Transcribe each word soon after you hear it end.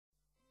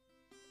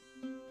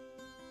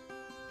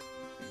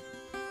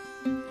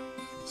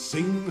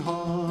Sing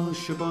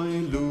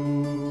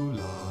ha-shabai-loo,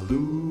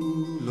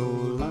 la-loo,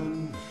 lo-lan.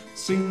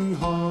 Sing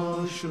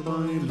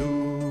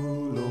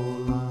ha-shabai-loo,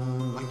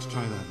 lo-lan. I'd like to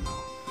try that now.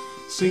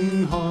 Sing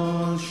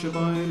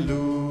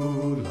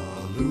ha-shabai-loo,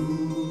 la-loo,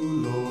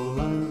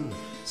 lo-lan.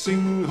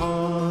 Sing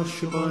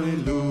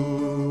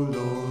ha-shabai-loo,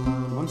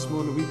 lo-lan. Once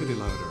more, a wee bit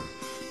louder.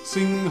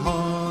 Sing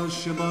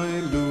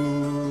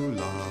ha-shabai-loo,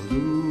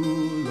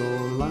 la-loo,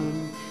 lo-lan.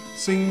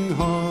 Sing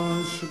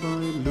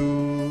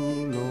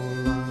ha-shabai-loo,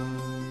 lo-lan.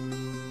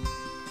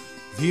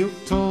 The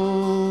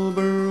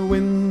October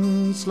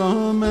winds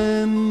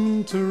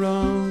lament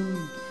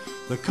around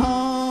the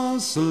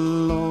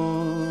castle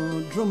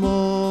of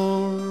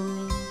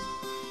Drumore,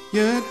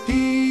 yet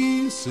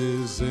peace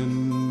is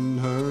in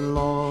her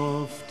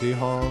lofty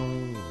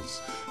halls,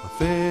 a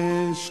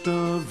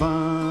festa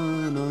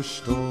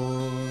vanished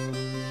o'er.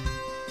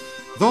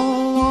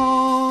 Though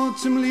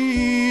autumn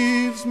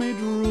leaves may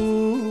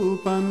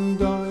droop and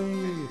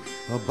die,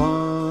 a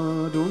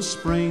bud o'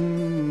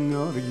 spring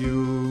are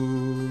you.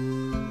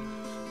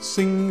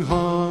 Sing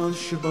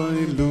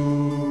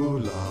ha-shabai-loo,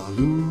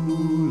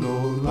 la-loo,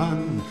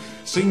 lo-lan.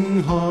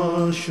 Sing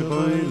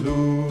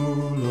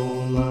ha-shabai-loo,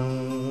 lo-lan.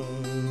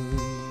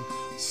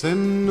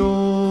 Send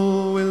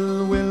no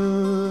ill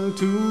will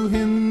to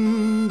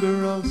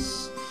hinder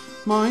us,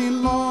 my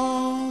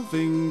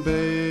loving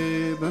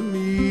babe and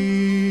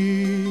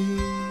me.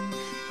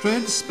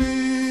 Tread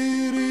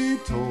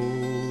spirit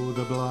o'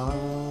 the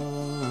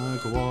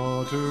black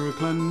water,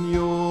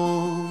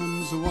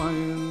 Clanyone's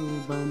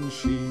wild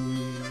banshee.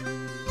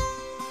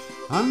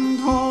 And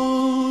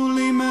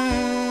Holy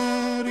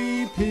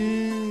Mary,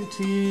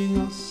 pitying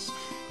us,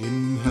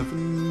 in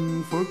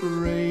heaven for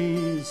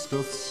grace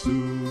doth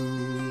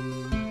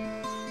sue.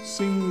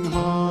 Sing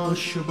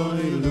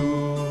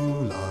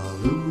ha-shabai-loo,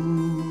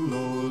 la-loo,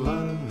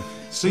 lo-lan.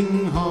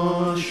 Sing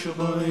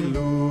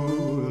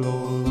ha-shabai-loo,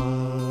 lo-lan.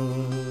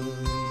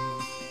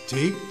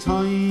 Take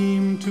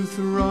time to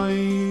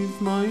thrive,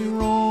 my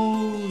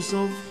rose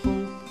of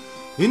hope,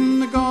 in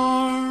the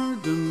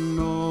garden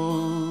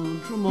of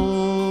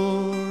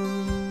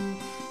Drumore.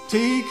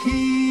 Take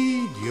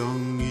heed,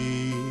 young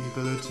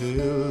eagle,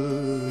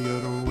 till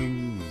your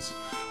wings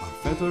are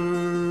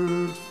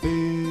feathered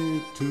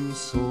fit to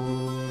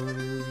soar.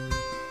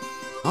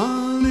 A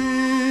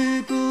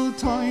little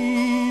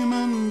time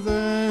and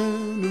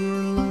then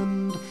our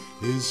land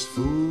is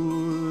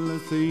full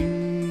of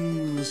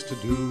things to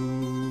do.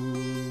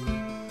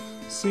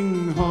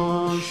 Sing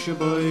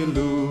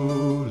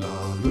ha-shabai-loo,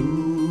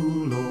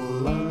 la-loo,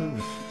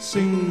 lo-lan.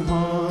 Sing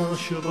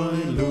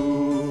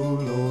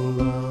ha-shabai-loo,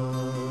 lo-lan.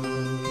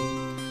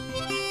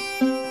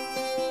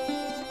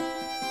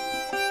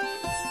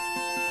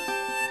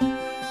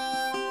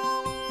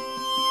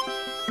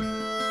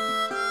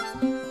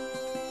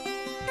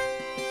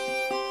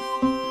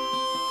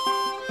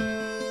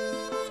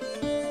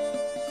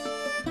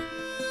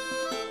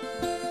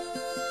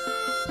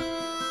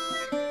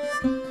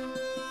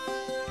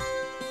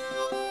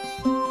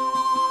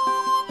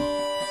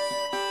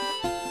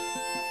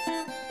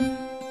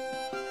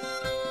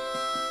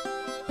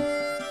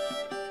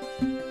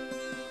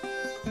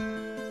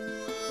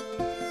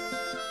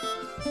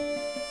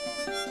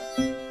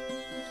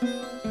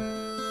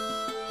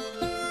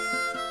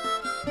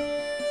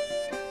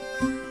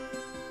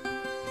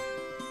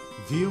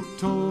 The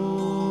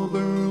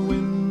October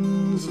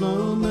winds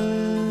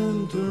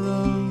lament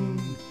around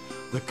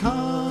the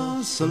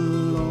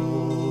castle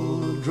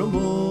of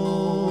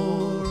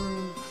Drumore,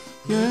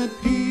 yet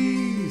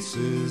peace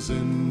is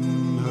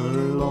in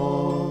her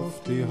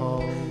lofty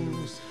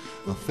halls,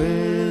 a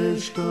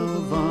festa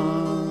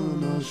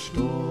vanished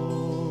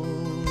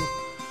o'er.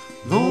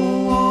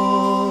 Though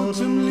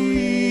autumn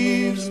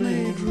leaves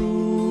may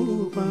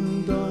droop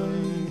and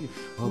die,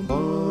 a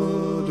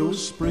bud o'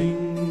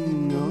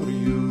 spring are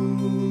you.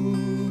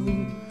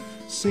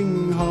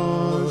 Sing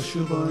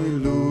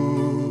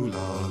ha-shabai-loo,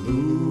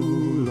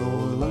 la-loo,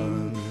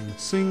 lo-lan.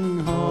 Sing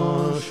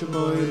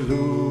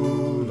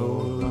ha-shabai-loo,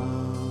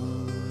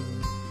 lo-lan.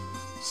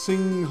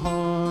 Sing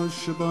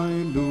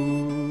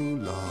ha-shabai-loo,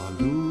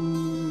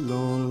 la-loo,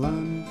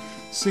 lo-lan.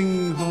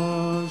 Sing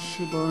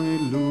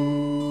ha-shabai-loo,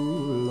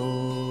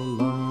 lo-lan.